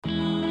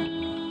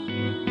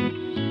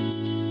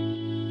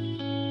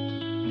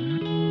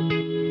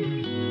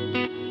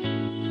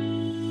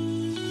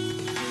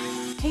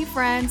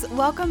friends.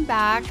 Welcome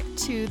back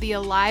to the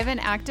Alive and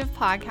Active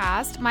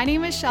podcast. My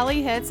name is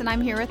Shelly Hitz, and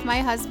I'm here with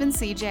my husband,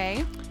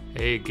 CJ.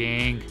 Hey,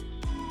 gang.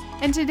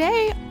 And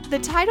today, the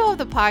title of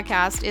the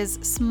podcast is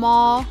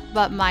Small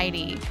But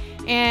Mighty.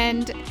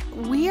 And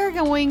we are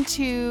going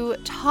to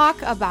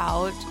talk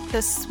about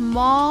the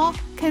small,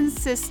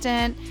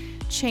 consistent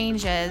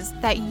changes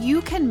that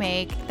you can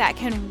make that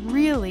can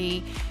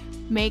really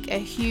make a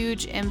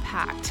huge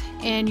impact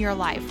in your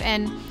life.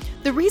 And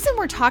the reason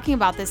we're talking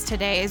about this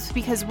today is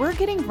because we're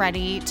getting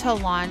ready to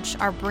launch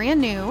our brand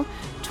new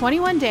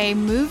 21-day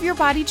Move Your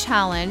Body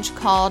Challenge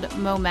called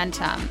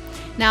Momentum.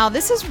 Now,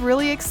 this is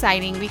really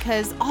exciting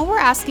because all we're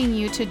asking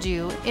you to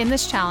do in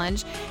this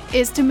challenge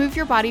is to move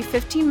your body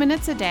 15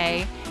 minutes a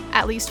day,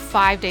 at least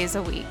 5 days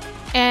a week.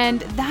 And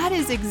that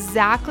is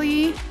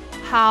exactly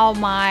how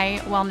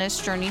my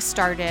wellness journey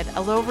started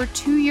a little over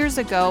 2 years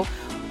ago,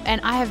 and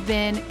I have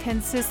been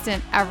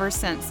consistent ever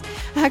since.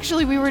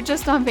 Actually, we were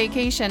just on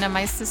vacation, and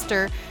my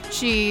sister,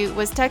 she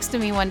was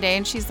texting me one day,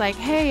 and she's like,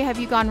 "Hey, have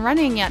you gone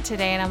running yet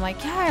today?" And I'm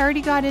like, "Yeah, I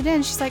already got it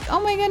in." She's like, "Oh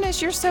my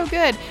goodness, you're so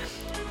good."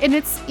 And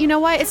it's, you know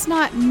what? It's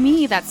not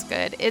me that's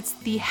good. It's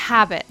the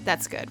habit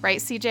that's good. Right,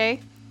 CJ?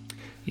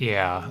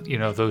 Yeah,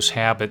 those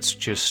habits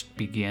just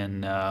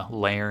begin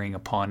layering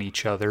upon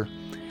each other.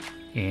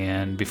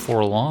 And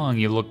before long,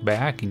 you look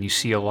back and you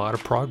see a lot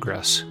of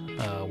progress,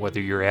 whether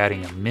you're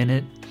adding a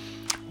minute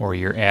or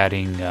you're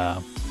adding,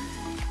 a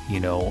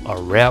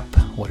rep,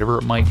 whatever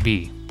it might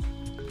be.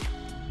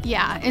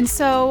 Yeah, and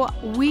so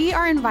we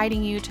are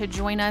inviting you to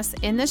join us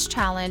in this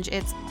challenge.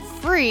 It's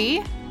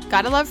free.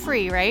 Gotta love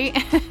free, right?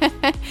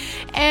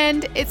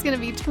 And it's going to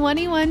be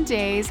 21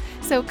 days.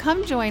 So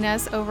come join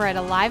us over at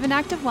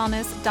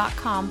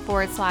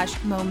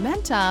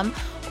aliveandactivewellness.com/momentum,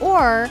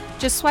 or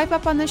just swipe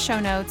up on the show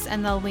notes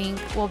and the link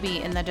will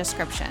be in the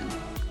description.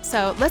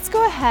 So let's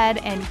go ahead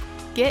and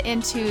get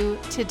into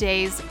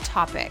today's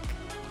topic.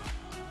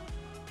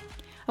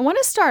 I want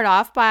to start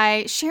off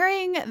by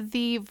sharing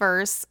the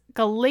verse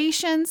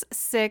Galatians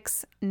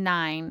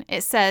 6:9.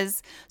 It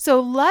says, "So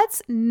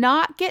let's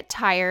not get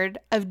tired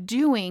of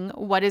doing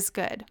what is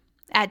good.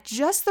 At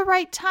just the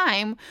right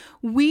time,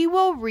 we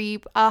will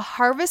reap a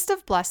harvest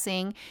of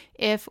blessing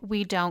if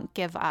we don't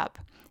give up."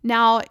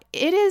 Now,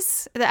 it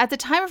is, at the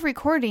time of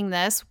recording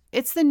this,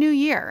 it's the new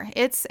year.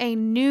 It's a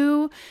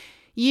new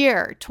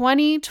year,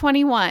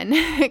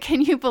 2021.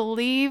 Can you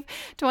believe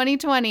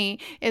 2020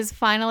 is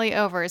finally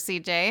over,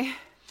 CJ?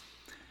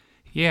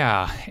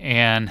 Yeah,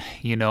 and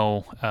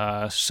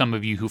some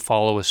of you who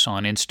follow us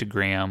on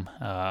Instagram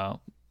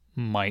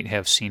might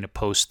have seen a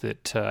post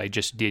that I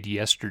just did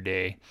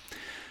yesterday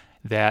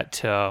that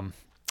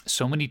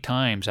so many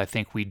times I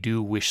think we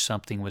do wish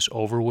something was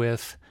over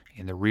with.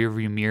 In the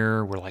rearview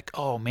mirror, we're like,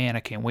 "Oh man, I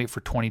can't wait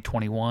for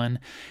 2021.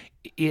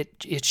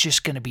 It's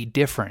just going to be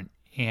different."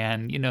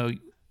 And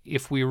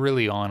if we're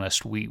really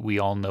honest, we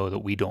all know that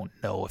we don't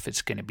know if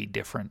it's going to be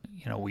different.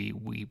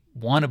 We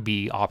want to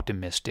be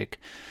optimistic.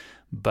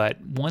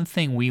 But one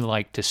thing we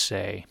like to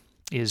say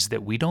is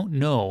that we don't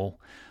know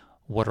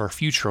what our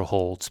future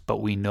holds,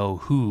 but we know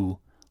who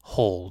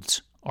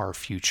holds our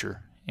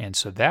future. And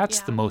so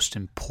that's the most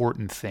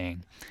important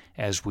thing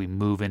as we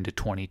move into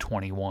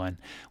 2021.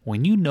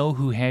 When you know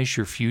who has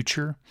your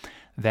future,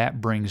 that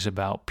brings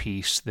about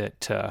peace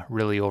that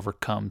really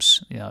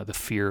overcomes the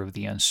fear of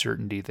the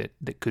uncertainty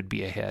that could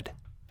be ahead.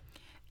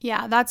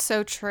 Yeah, that's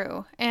so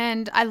true.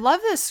 And I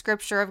love this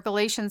scripture of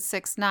Galatians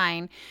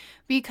 6:9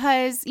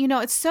 because,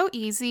 it's so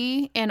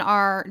easy in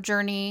our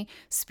journey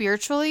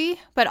spiritually,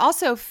 but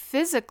also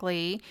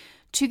physically,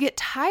 to get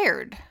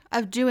tired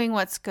of doing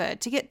what's good,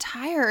 to get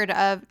tired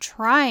of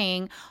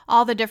trying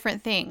all the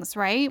different things,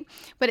 right?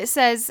 But it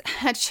says,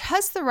 at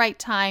just the right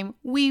time,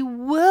 we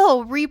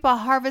will reap a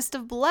harvest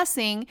of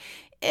blessing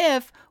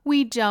if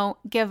we don't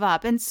give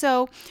up. And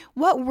so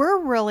what we're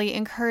really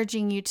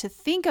encouraging you to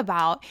think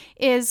about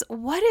is,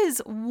 what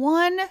is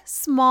one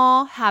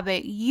small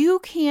habit you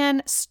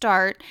can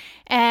start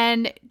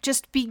and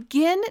just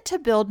begin to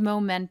build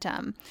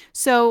momentum?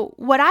 So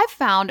what I've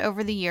found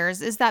over the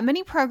years is that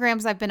many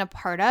programs I've been a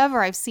part of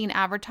or I've seen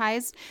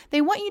advertised,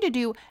 they want you to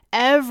do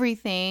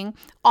everything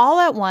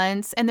all at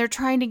once, and they're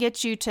trying to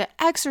get you to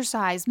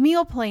exercise,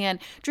 meal plan,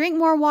 drink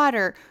more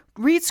water,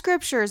 read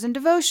scriptures and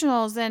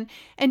devotionals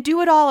and do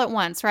it all at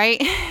once,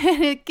 right?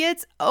 And it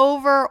gets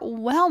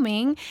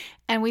overwhelming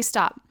and we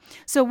stop.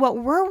 So what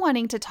we're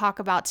wanting to talk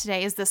about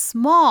today is the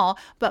small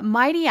but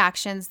mighty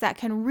actions that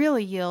can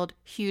really yield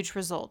huge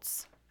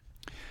results.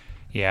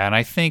 Yeah, and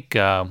I think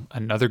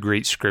another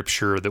great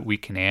scripture that we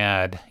can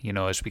add,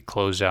 as we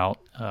close out,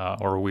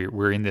 or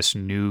we're in this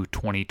new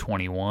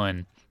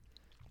 2021,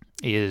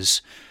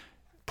 is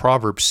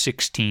Proverbs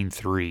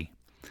 16:3.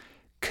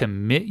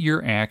 Commit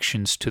your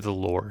actions to the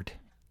Lord,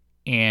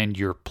 and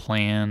your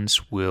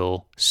plans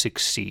will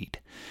succeed.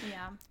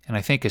 Yeah. And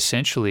I think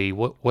essentially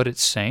what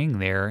it's saying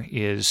there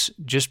is,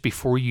 just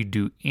before you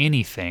do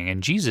anything,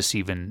 and Jesus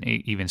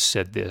even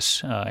said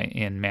this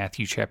in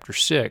Matthew chapter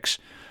 6,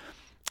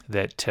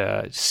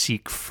 that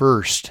seek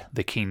first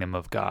the kingdom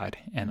of God,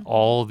 and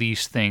all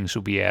these things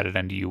will be added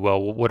unto you.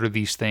 Well, what are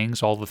these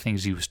things? All the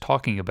things he was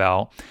talking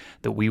about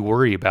that we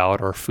worry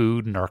about, our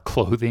food and our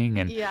clothing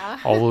and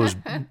all those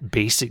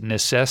basic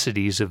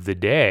necessities of the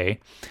day.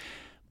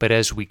 But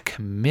as we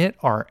commit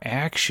our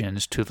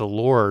actions to the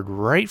Lord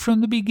right from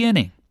the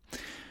beginning,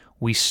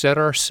 we set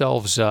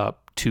ourselves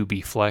up to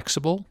be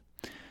flexible,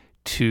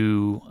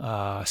 to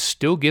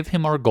still give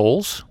him our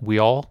goals. We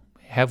all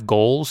have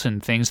goals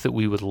and things that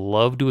we would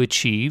love to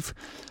achieve,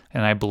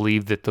 and I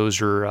believe that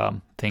those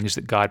are things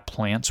that God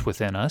plants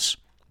within us.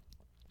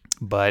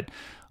 But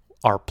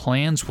our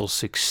plans will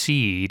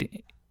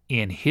succeed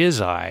in his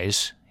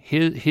eyes,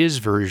 his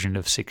version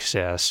of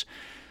success,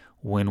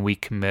 when we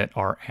commit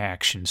our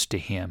actions to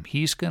him.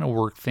 He's going to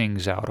work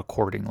things out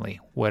accordingly,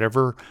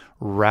 whatever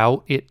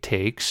route it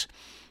takes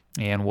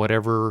and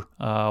whatever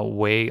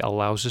way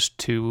allows us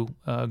to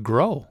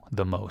grow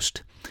the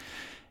most.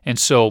 And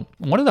so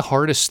one of the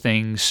hardest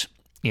things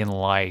in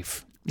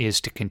life is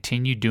to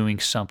continue doing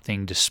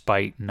something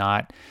despite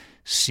not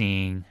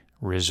seeing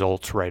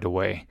results right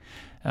away.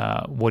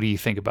 What do you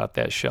think about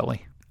that,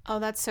 Shelley? Oh,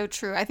 that's so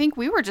true. I think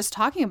we were just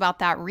talking about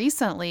that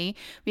recently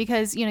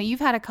because, you've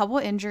had a couple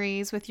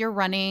injuries with your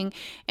running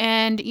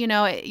and,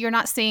 you're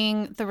not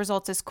seeing the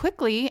results as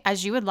quickly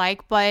as you would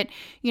like. But,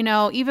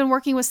 even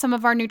working with some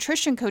of our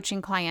nutrition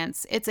coaching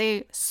clients, it's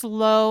a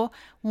slow,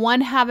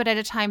 one habit at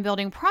a time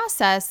building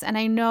process. And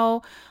I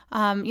know,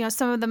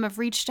 some of them have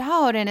reached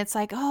out and it's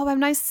like, oh, I'm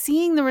not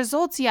seeing the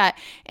results yet.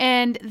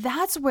 And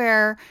that's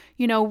where,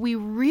 we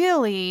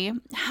really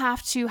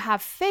have to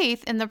have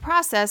faith in the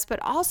process,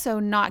 but also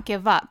not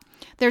give up.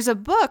 There's a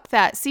book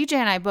that CJ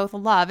and I both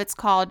love. It's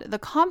called The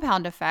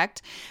Compound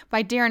Effect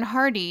by Darren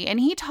Hardy. And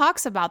he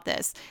talks about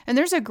this. And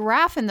there's a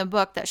graph in the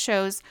book that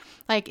shows,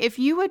 like, if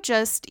you would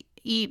just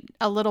eat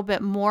a little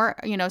bit more,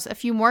 a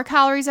few more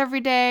calories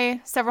every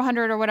day, several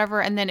hundred or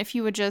whatever. And then if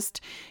you would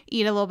just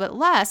eat a little bit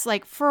less,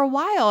 like for a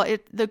while,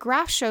 the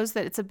graph shows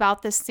that it's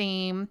about the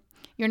same.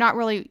 You're not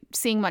really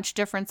seeing much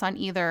difference on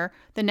either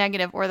the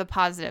negative or the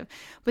positive.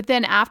 But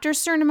then after a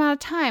certain amount of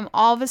time,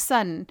 all of a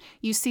sudden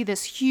you see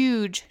this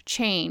huge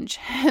change.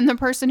 And the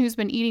person who's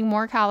been eating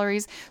more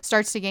calories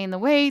starts to gain the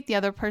weight. The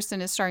other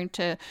person is starting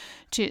to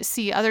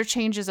see other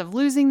changes of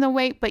losing the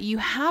weight. But you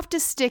have to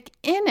stick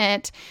in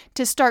it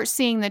to start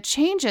seeing the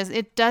changes.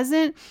 It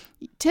doesn't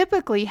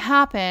typically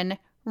happen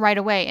right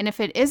away. And if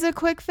it is a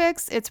quick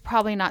fix, it's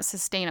probably not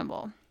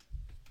sustainable.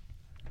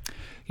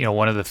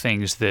 One of the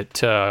things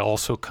that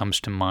also comes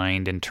to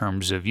mind in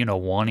terms of,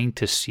 wanting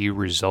to see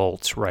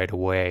results right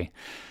away.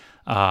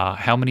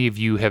 How many of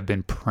you have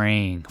been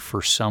praying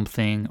for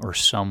something or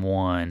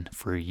someone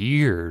for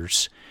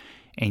years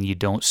and you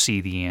don't see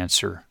the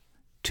answer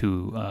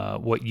to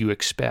what you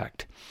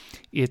expect?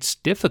 It's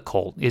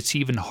difficult. It's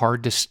even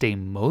hard to stay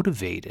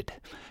motivated.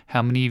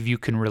 How many of you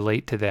can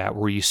relate to that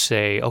where you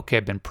say, okay,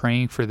 I've been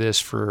praying for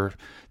this for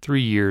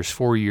 3 years,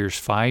 4 years,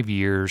 5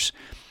 years.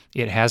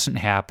 It hasn't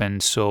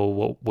happened,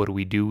 so what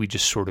do? We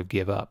just sort of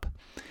give up,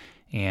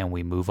 and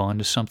we move on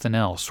to something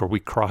else, or we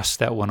cross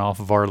that one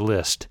off of our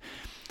list.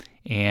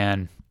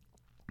 And,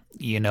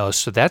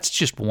 so that's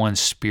just one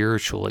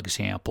spiritual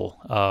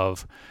example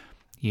of,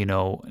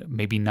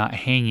 maybe not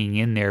hanging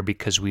in there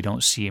because we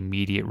don't see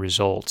immediate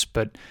results.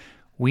 But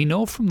we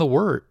know from the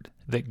Word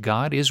that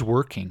God is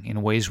working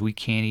in ways we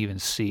can't even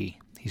see.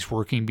 He's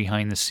working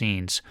behind the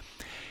scenes.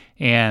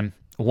 And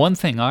one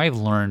thing I've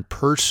learned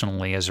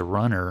personally as a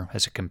runner,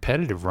 as a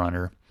competitive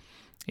runner,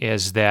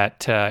 is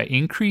that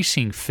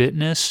increasing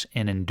fitness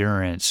and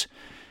endurance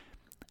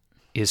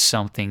is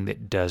something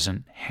that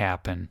doesn't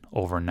happen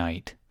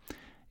overnight.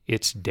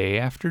 It's day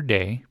after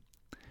day,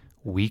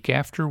 week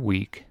after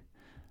week,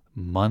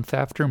 month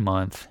after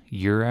month,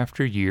 year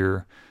after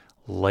year,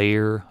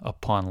 layer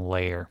upon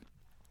layer.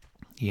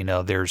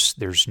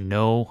 There's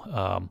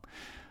no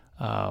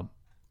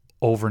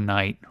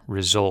overnight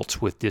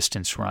results with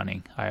distance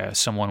running.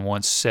 Someone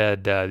once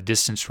said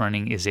distance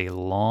running is a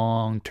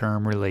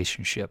long-term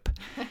relationship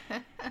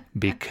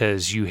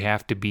because you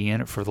have to be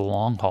in it for the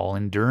long haul.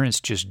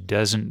 Endurance just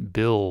doesn't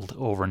build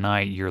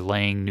overnight. You're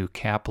laying new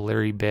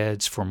capillary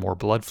beds for more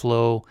blood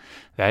flow.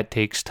 That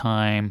takes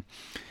time.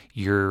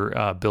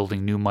 You're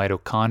building new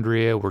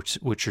mitochondria,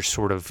 which are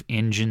sort of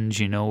engines,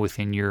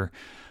 within your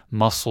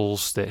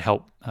muscles that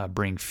help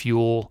bring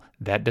fuel.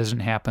 That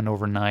doesn't happen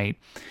overnight.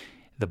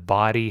 The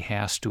body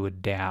has to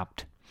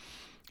adapt.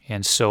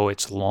 And so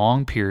it's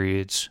long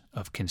periods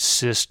of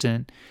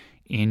consistent,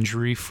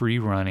 injury-free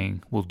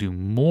running will do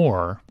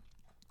more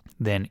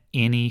than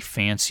any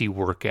fancy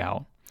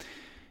workout.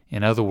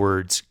 In other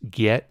words,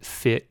 get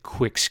fit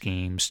quick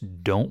schemes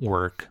don't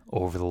work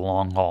over the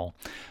long haul.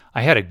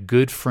 I had a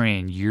good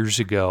friend years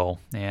ago,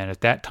 and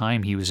at that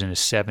time he was in his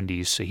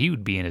 70s, so he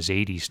would be in his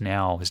 80s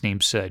now. His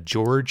name's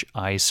George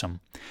Isom.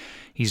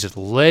 He's a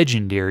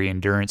legendary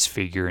endurance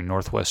figure in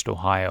Northwest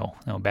Ohio.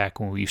 Back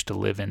when we used to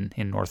live in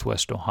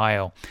Northwest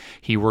Ohio,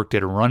 he worked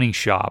at a running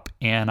shop.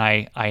 And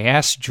I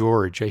asked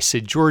George, I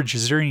said, George,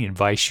 is there any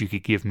advice you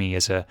could give me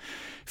as a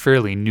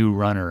fairly new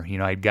runner?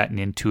 I'd gotten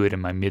into it in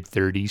my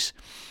mid-30s.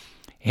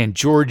 And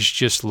George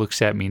just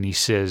looks at me and he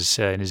says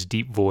in his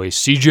deep voice,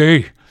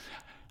 CJ,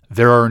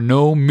 there are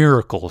no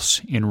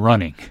miracles in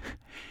running.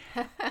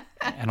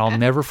 And I'll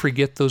never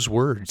forget those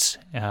words.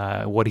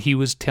 What he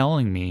was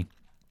telling me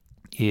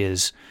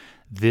is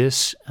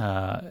this,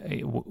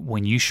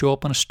 when you show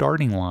up on a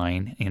starting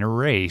line in a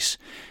race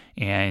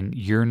and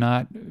you're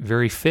not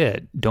very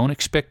fit, don't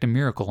expect a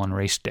miracle on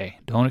race day.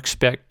 Don't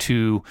expect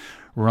to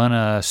run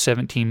a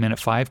 17-minute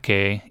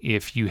 5K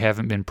if you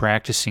haven't been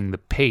practicing the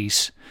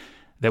pace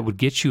that would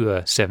get you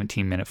a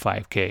 17-minute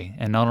 5K.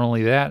 And not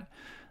only that,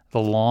 the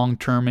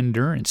long-term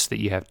endurance that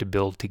you have to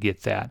build to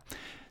get that.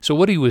 So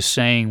what he was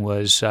saying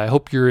was, I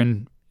hope you're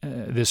in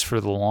this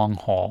for the long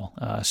haul,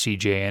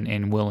 CJ,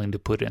 and willing to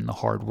put in the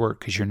hard work,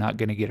 because you're not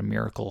going to get a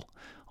miracle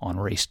on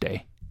race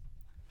day.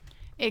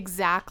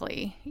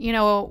 Exactly.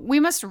 We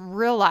must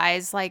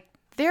realize,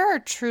 there are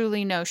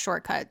truly no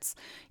shortcuts.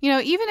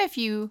 Even if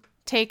you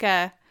take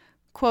a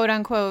quote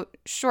unquote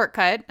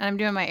shortcut, and I'm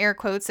doing my air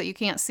quotes that you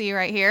can't see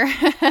right here,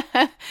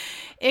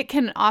 it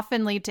can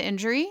often lead to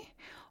injury.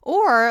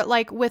 Or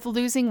with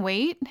losing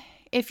weight,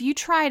 if you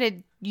try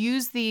to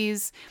use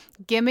these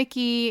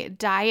gimmicky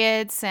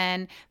diets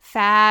and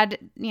fad,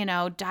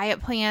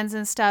 diet plans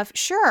and stuff,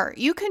 sure,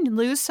 you can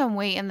lose some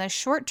weight in the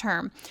short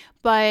term,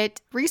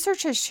 but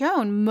research has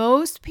shown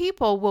most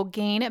people will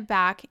gain it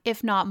back,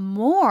 if not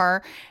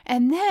more.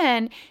 And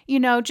then,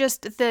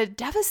 just the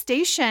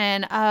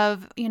devastation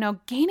of,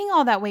 gaining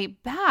all that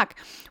weight back.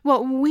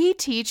 What we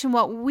teach and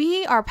what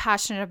we are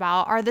passionate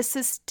about are the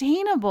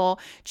sustainable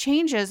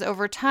changes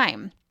over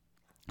time.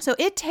 So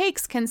it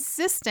takes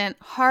consistent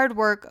hard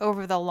work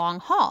over the long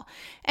haul.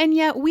 And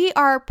yet we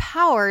are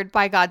powered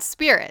by God's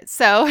Spirit.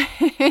 So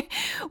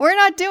we're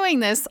not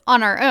doing this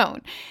on our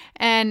own.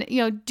 And,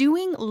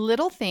 doing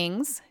little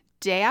things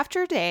day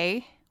after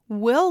day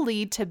will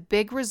lead to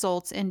big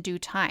results in due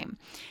time.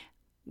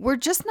 We're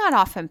just not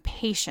often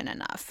patient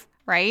enough,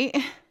 right?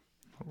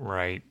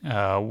 Right.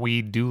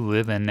 We do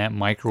live in that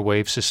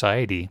microwave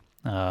society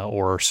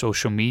or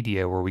social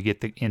media where we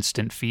get the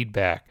instant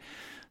feedback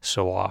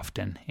so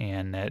often,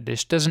 and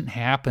this doesn't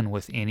happen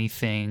with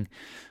anything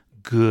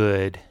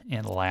good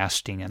and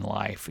lasting in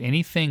life.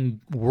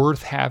 Anything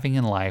worth having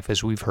in life,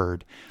 as we've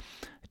heard,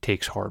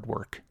 takes hard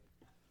work.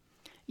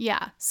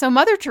 Yeah. So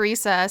Mother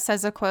Teresa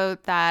says a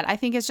quote that I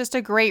think is just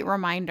a great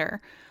reminder.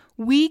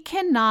 We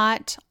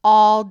cannot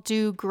all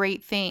do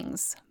great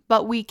things,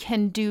 but we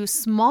can do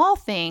small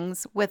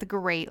things with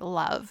great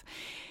love.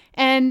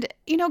 And,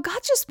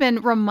 God's just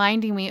been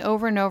reminding me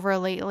over and over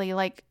lately,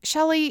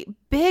 Shelly,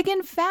 big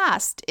and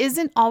fast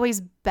isn't always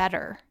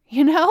better.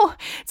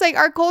 It's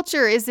our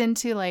culture is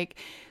into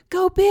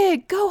go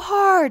big, go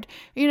hard,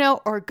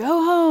 or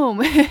go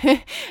home.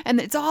 And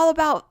it's all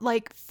about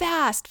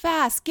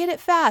fast, get it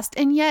fast.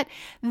 And yet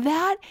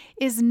that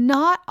is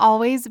not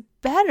always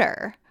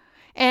better.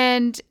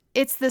 And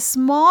it's the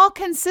small,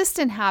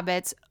 consistent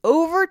habits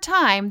over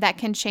time that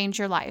can change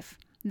your life.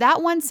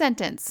 That one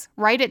sentence,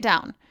 write it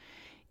down.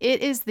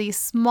 It is the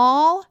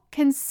small,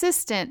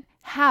 consistent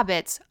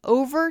habits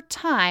over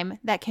time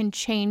that can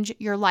change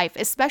your life,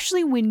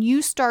 especially when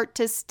you start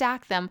to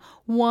stack them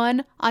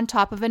one on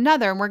top of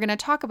another. And we're going to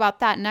talk about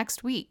that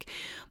next week.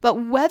 But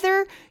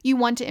whether you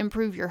want to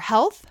improve your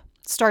health,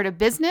 start a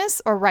business,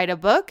 or write a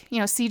book,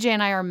 CJ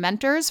and I are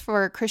mentors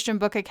for Christian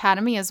Book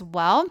Academy as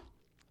well.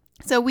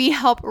 So we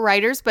help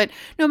writers, but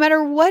no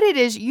matter what it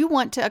is you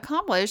want to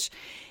accomplish,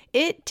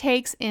 it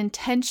takes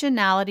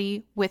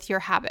intentionality with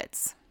your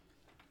habits.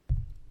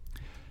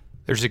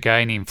 There's a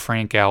guy named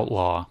Frank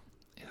Outlaw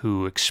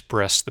who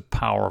expressed the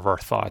power of our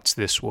thoughts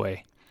this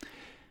way.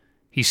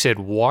 He said,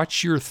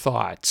 watch your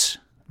thoughts,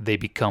 they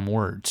become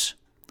words.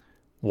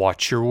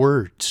 Watch your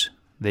words,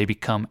 they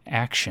become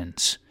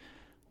actions.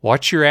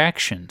 Watch your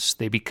actions,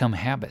 they become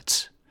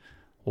habits.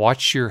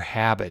 Watch your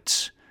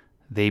habits,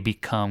 they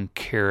become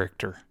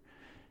character.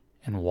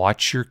 And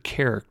watch your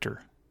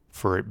character,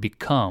 for it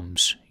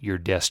becomes your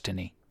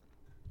destiny.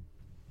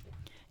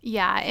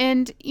 Yeah,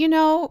 and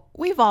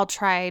we've all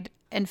tried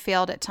and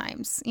failed at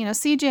times.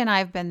 CJ and I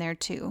have been there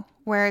too,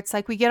 where it's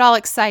we get all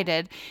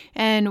excited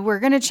and we're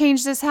going to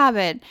change this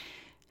habit.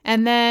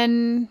 And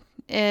then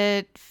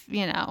it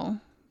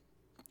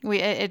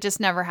just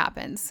never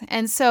happens.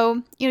 And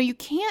so, you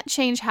can't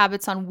change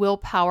habits on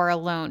willpower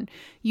alone.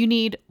 You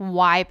need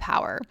why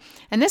power.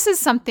 And this is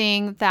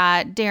something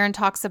that Darren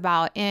talks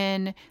about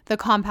in The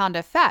Compound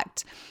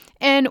Effect.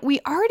 And we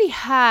already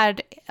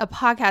had a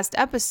podcast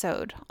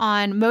episode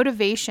on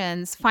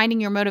motivations, finding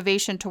your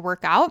motivation to work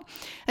out.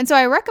 And so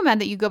I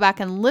recommend that you go back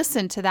and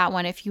listen to that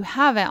one if you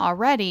haven't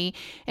already.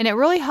 And it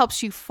really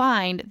helps you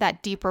find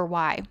that deeper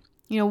why.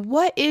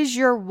 What is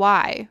your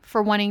why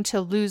for wanting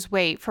to lose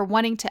weight, for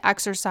wanting to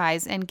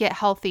exercise and get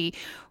healthy,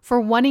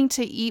 for wanting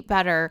to eat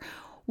better?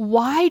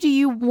 Why do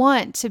you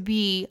want to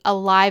be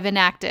alive and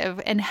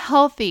active and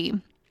healthy?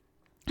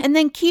 And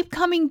then keep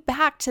coming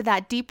back to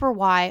that deeper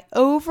why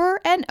over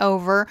and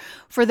over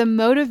for the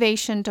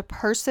motivation to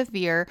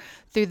persevere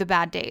through the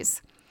bad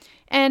days.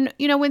 And,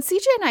 when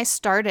CJ and I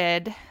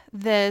started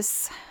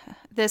this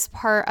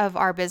part of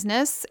our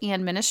business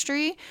and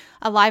ministry,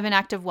 Alive and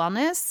Active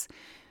Wellness,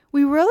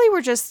 we really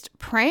were just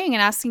praying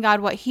and asking God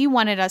what He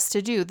wanted us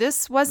to do.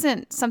 This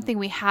wasn't something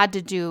we had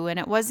to do, and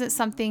it wasn't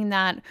something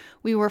that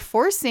we were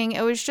forcing.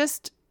 It was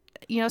just,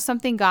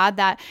 something God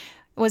that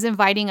was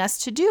inviting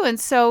us to do. And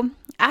so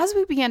as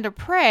we began to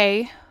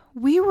pray,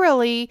 we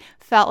really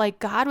felt like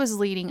God was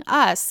leading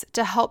us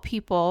to help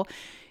people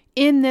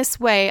in this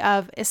way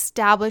of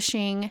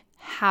establishing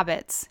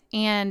habits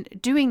and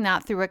doing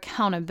that through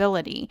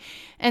accountability.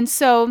 And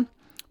so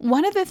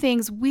one of the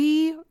things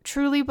we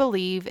truly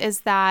believe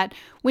is that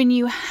when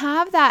you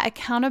have that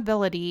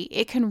accountability,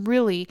 it can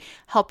really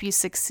help you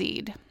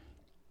succeed.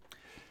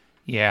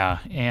 Yeah,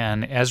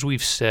 and as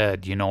we've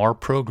said, our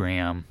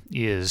program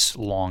is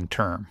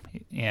long-term,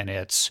 and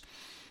it's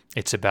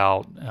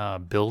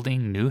about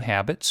building new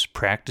habits,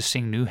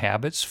 practicing new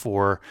habits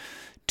for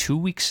 2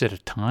 weeks at a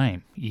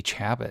time, each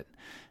habit.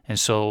 And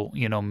so,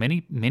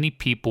 many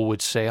people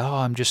would say, "Oh,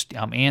 I'm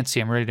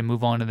antsy. I'm ready to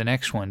move on to the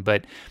next one."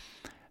 But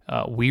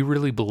we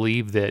really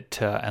believe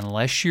that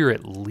unless you're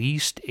at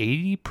least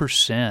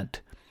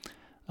 80%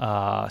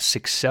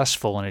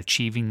 successful in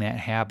achieving that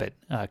habit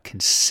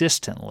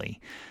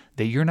consistently,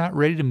 that you're not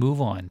ready to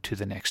move on to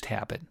the next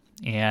habit.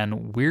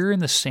 And we're in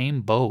the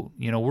same boat.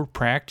 We're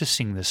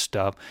practicing this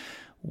stuff.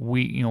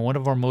 One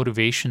of our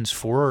motivations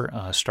for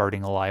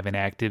starting Alive and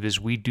Active is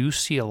we do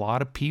see a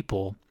lot of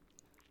people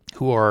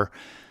who are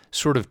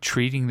sort of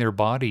treating their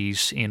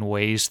bodies in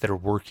ways that are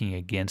working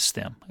against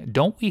them.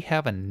 Don't we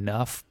have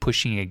enough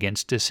pushing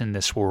against us in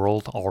this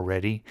world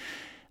already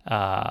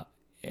to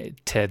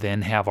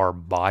then have our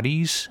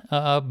bodies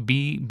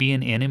be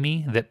an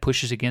enemy that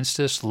pushes against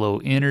us? Low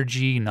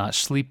energy, not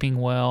sleeping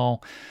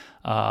well,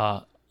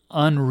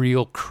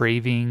 unreal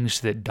cravings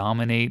that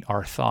dominate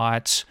our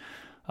thoughts,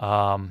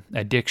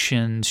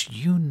 addictions,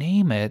 you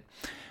name it.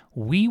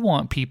 We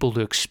want people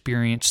to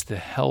experience the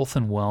health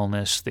and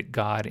wellness that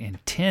God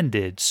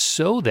intended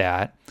so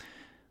that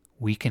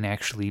we can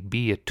actually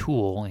be a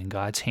tool in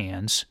God's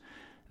hands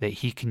that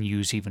He can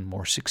use even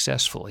more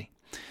successfully.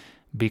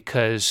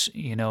 Because,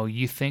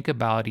 you think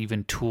about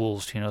even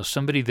tools,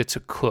 somebody that's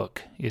a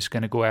cook is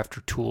going to go after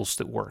tools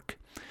that work.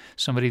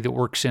 Somebody that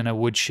works in a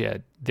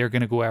woodshed, they're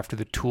going to go after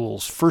the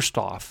tools, first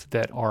off,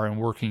 that are in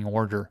working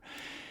order.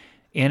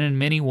 And in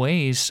many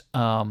ways,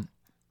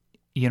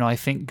 I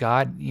think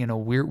God,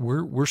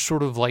 we're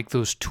sort of like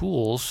those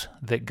tools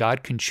that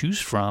God can choose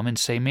from and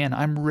say, man,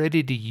 I'm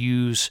ready to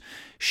use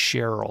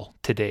Cheryl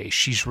today.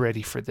 She's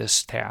ready for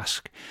this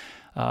task.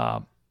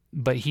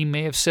 But He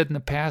may have said in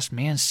the past,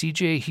 man,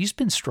 CJ, he's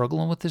been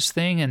struggling with this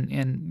thing,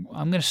 and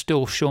I'm going to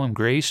still show him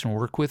grace and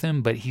work with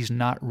him, but he's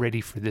not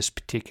ready for this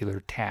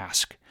particular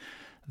task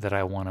that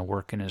I want to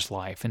work in his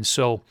life. And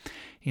so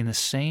in the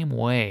same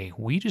way,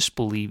 we just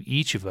believe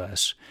each of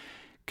us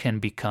can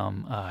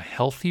become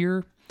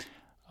healthier,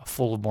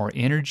 full of more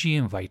energy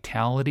and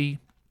vitality,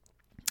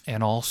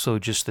 and also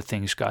just the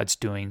things God's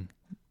doing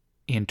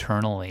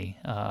internally,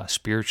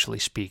 spiritually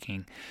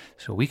speaking,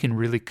 so we can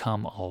really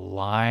come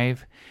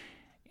alive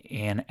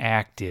and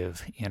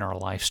active in our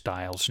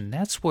lifestyles. And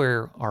that's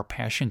where our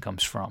passion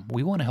comes from.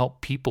 We want to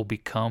help people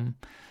become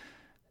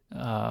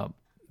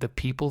the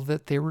people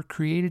that they were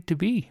created to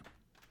be.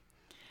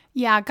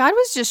 Yeah, God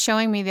was just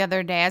showing me the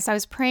other day as I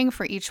was praying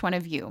for each one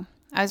of you.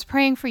 I was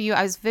praying for you.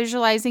 I was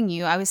visualizing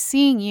you. I was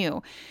seeing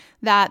you.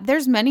 That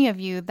there's many of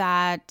you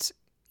that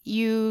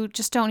you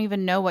just don't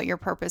even know what your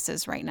purpose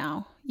is right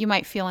now. You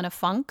might feel in a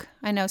funk.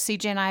 I know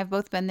CJ and I have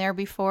both been there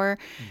before,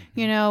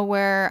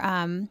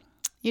 where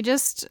you're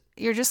just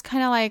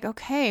kind of like,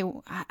 okay,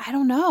 I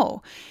don't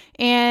know.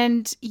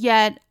 And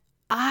yet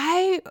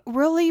I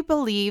really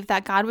believe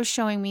that God was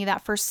showing me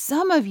that for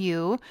some of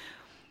you,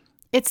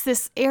 it's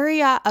this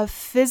area of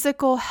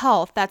physical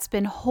health that's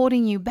been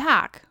holding you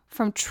back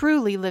from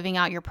truly living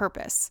out your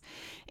purpose.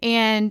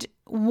 And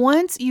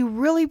once you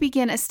really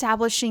begin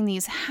establishing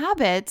these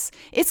habits,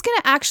 it's going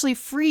to actually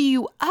free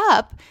you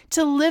up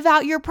to live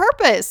out your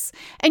purpose.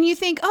 And you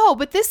think, oh,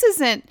 but this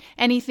isn't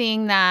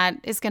anything that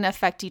is going to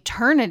affect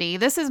eternity.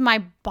 This is my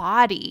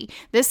body.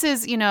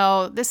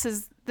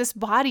 This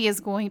body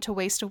is going to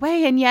waste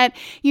away. And yet,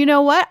 you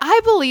know what?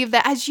 I believe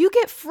that as you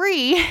get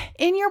free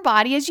in your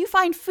body, as you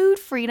find food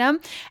freedom,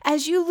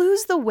 as you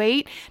lose the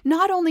weight,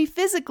 not only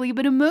physically,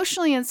 but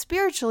emotionally and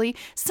spiritually,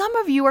 some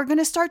of you are going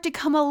to start to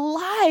come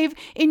alive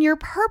in your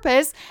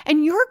purpose,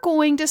 and you're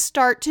going to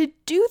start to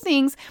do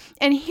things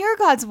and hear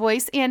God's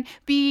voice and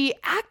be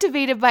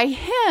activated by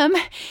Him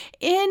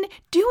in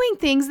doing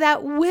things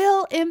that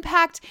will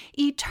impact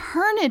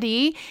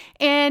eternity.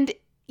 And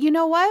you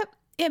know what?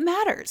 It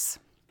matters.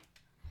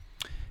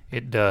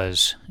 It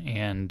does,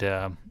 and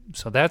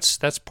so that's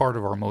part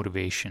of our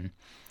motivation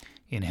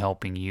in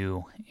helping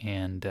you,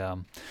 and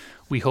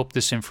we hope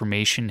this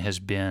information has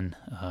been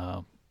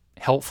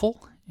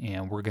helpful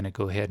And we're going to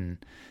go ahead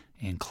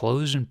and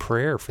close in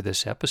prayer for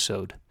this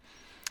episode.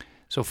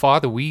 So,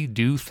 Father, we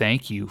do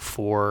thank you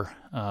for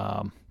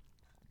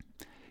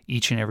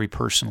each and every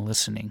person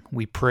listening.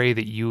 We pray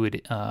that you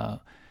would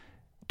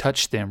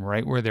touch them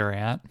right where they're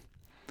at.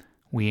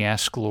 We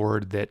ask,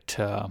 Lord,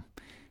 that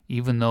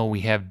even though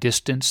we have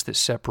distance that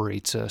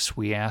separates us,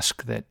 we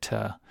ask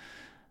that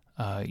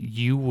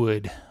you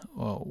would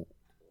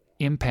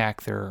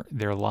impact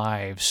their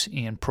lives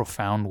in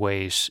profound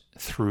ways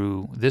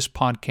through this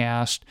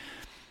podcast,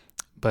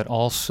 but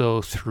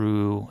also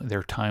through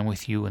their time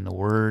with you in the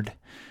Word,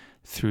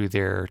 through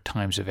their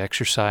times of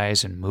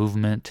exercise and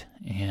movement.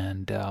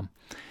 And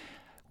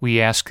we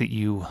ask that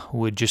you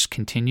would just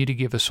continue to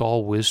give us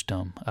all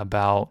wisdom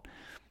about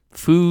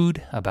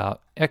food,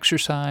 about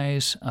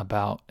exercise,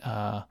 about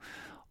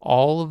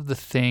all of the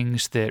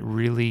things that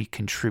really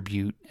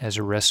contribute as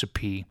a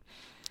recipe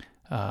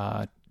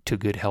to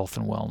good health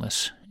and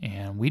wellness.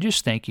 And we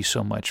just thank you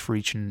so much for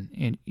each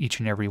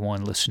and every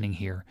one listening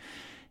here.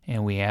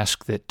 And we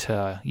ask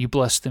that you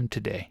bless them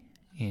today.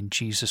 In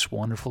Jesus'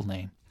 wonderful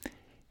name,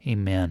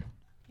 amen.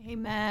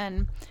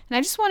 Amen. And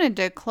I just wanted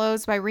to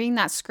close by reading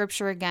that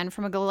scripture again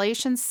from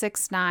Galatians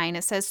 6:9.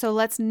 It says, "So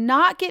let's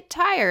not get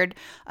tired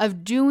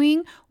of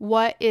doing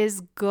what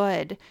is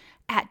good.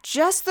 At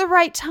just the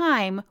right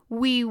time,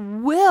 we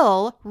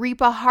will reap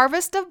a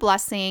harvest of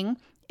blessing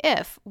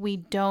if we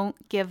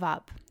don't give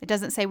up." It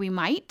doesn't say we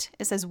might.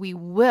 It says we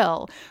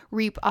will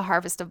reap a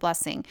harvest of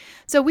blessing.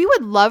 So we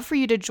would love for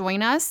you to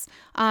join us.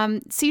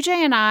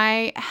 CJ and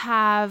I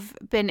have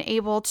been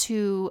able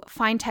to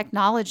find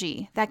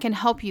technology that can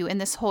help you in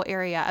this whole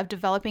area of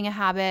developing a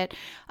habit,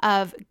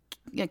 of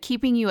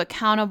keeping you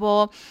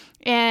accountable.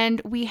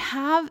 And we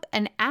have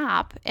an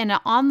app in an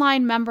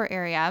online member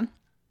area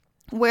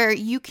where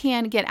you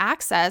can get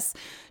access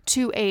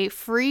to a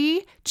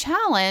free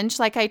challenge,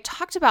 like I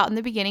talked about in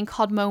the beginning,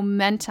 called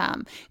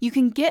Momentum. You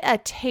can get a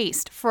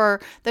taste for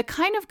the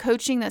kind of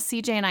coaching that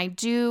CJ and I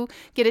do,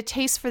 get a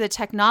taste for the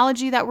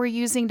technology that we're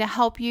using to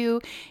help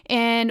you,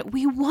 and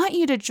we want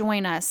you to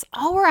join us.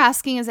 All we're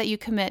asking is that you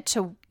commit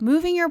to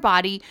moving your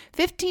body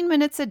 15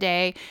 minutes a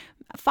day,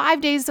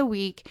 5 days a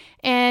week,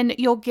 and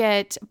you'll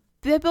get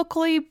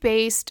biblically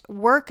based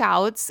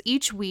workouts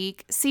each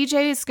week.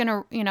 CJ is going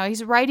to,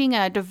 he's writing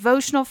a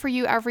devotional for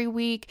you every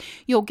week.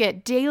 You'll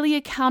get daily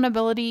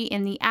accountability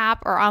in the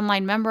app or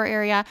online member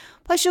area.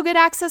 Plus, you'll get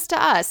access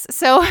to us.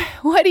 So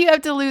what do you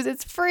have to lose?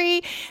 It's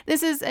free.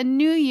 This is a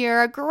new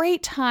year, a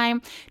great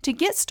time to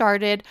get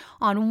started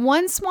on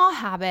one small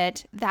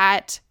habit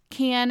that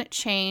can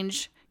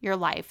change your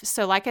life.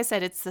 So like I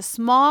said, it's the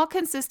small,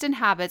 consistent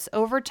habits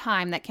over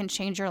time that can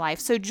change your life.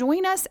 So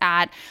join us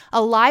at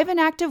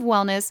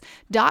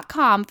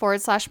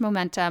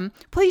aliveandactivewellness.com/momentum.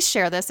 Please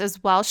share this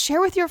as well.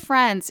 Share with your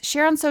friends,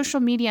 share on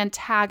social media, and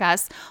tag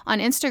us on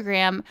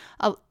Instagram,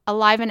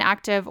 Alive and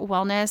Active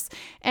Wellness,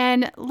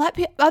 and let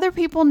other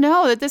people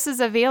know that this is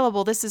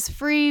available. This is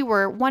free.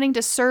 We're wanting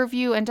to serve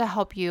you and to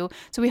help you.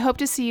 So we hope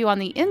to see you on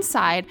the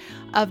inside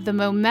of the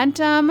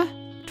Momentum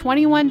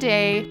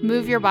 21-day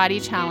Move Your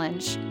Body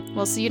Challenge.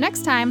 We'll see you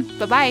next time.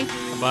 Bye-bye.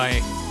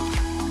 Bye-bye.